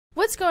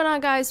What's going on,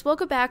 guys?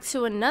 Welcome back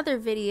to another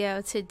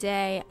video.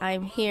 Today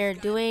I'm here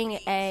doing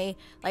a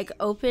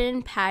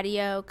open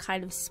patio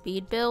kind of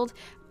speed build.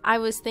 I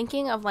was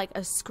thinking of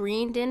a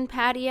screened in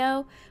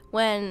patio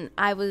when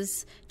I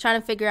was trying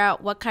to figure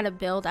out what kind of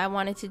build I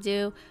wanted to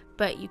do,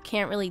 but you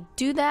can't really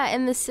do that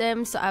in The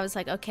Sims, so I was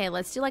like, okay,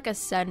 let's do a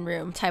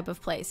sunroom type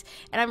of place.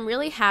 And I'm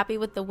really happy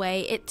with the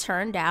way it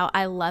turned out.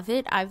 I love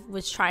it. I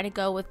was trying to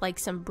go with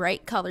some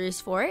bright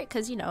colors for it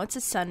because, you know, it's a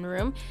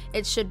sunroom.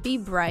 It should be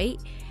bright.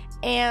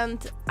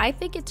 And I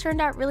think it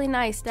turned out really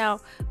nice. Now,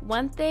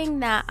 one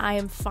thing that I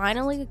am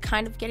finally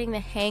kind of getting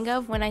the hang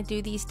of when I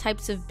do these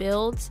types of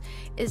builds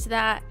is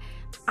that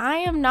I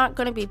am not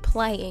going to be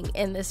playing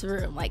in this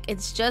room.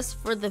 It's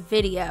just for the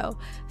video.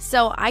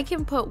 So I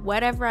can put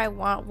whatever I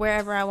want,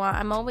 wherever I want.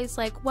 I'm always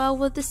like, well,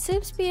 will the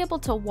Sims be able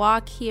to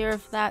walk here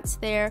if that's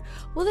there?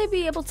 Will they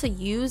be able to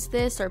use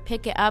this or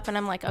pick it up? And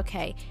I'm like,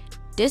 okay,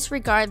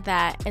 disregard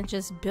that and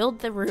just build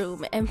the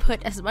room and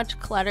put as much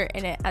clutter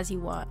in it as you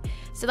want.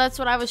 So that's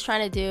what I was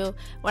trying to do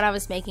when I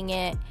was making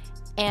it,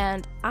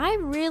 and I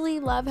really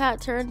love how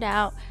it turned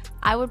out.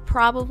 I would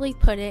probably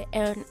put it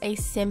in a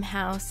sim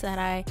house that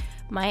I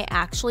might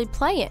actually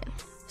play in.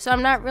 So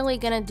I'm not really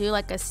gonna do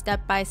a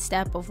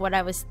step-by-step of what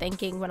I was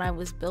thinking when I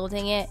was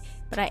building it,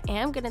 but I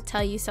am gonna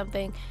tell you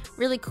something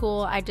really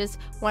cool. I just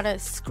want to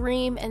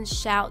scream and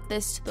shout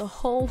this to the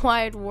whole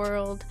wide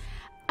world.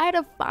 I had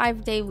a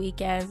 5-day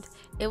weekend.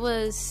 It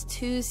was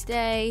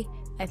Tuesday.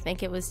 I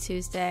think it was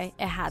Tuesday.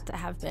 It had to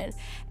have been.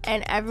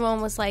 And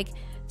everyone was like,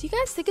 do you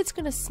guys think it's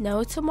gonna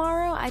snow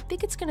tomorrow? I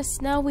think it's gonna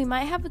snow. We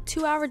might have a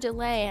 2-hour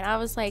delay. And I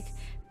was like,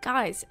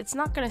 guys, it's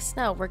not gonna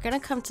snow. We're gonna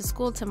come to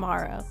school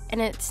tomorrow.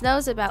 And it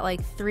snows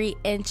about 3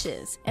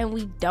 inches. And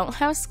we don't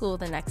have school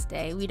the next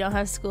day. We don't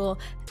have school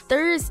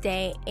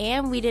Thursday.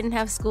 And we didn't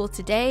have school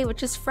today,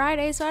 which is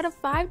Friday. So I had a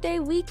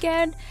 5-day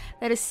weekend.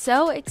 That is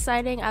so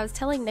exciting. I was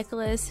telling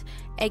Nicholas,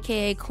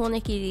 aka Cool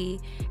Nicky D,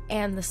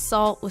 and the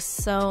salt was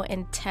so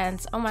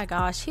intense. Oh my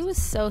gosh, he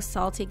was so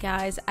salty,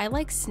 guys. I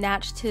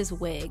snatched his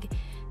wig.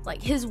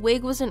 His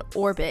wig was in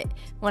orbit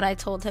when I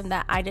told him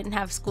that I didn't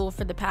have school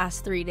for the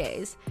past 3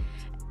 days.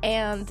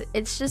 And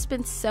it's just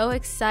been so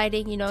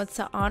exciting. You know, it's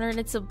an honor and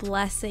it's a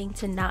blessing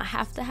to not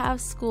have to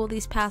have school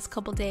these past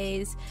couple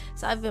days.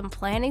 So I've been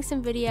planning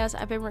some videos,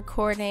 I've been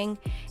recording,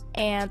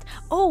 and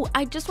oh,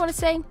 I just want to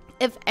say,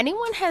 if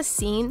anyone has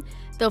seen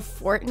the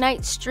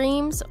Fortnite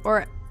streams,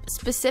 or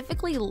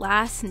specifically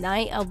last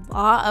night, a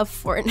lot of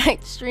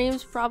Fortnite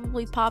streams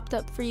probably popped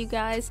up for you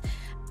guys.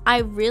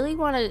 I really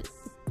want to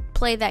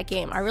play that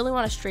game. I really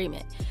want to stream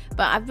it,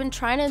 but I've been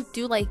trying to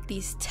do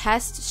these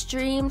test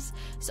streams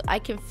so I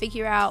can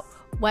figure out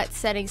what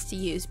settings to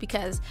use,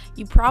 because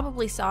you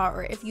probably saw,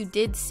 or if you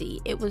did see,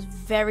 it was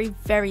very,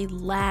 very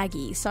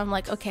laggy. So I'm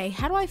like, okay,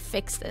 how do I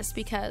fix this?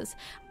 Because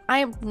I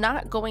am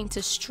not going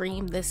to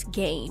stream this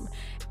game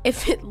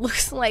if it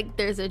looks like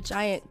there's a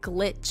giant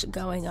glitch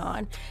going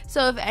on.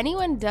 So if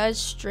anyone does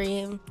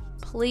stream,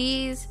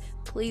 please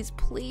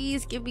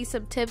give me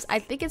some tips. I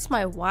think it's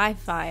my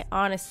Wi-Fi,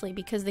 honestly,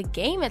 because the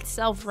game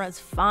itself runs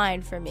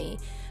fine for me,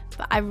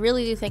 but I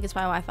really do think it's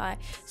my Wi-Fi.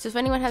 So if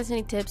anyone has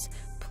any tips,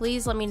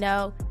 please let me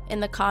know in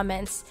the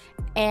comments,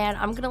 and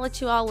I'm gonna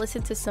let you all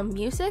listen to some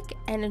music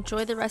and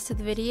enjoy the rest of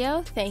the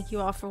video. Thank you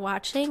all for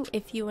watching.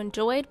 If you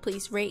enjoyed,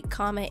 please rate,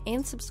 comment,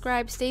 and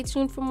subscribe. Stay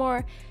tuned for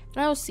more,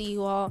 and I will see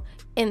you all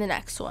in the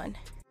next one.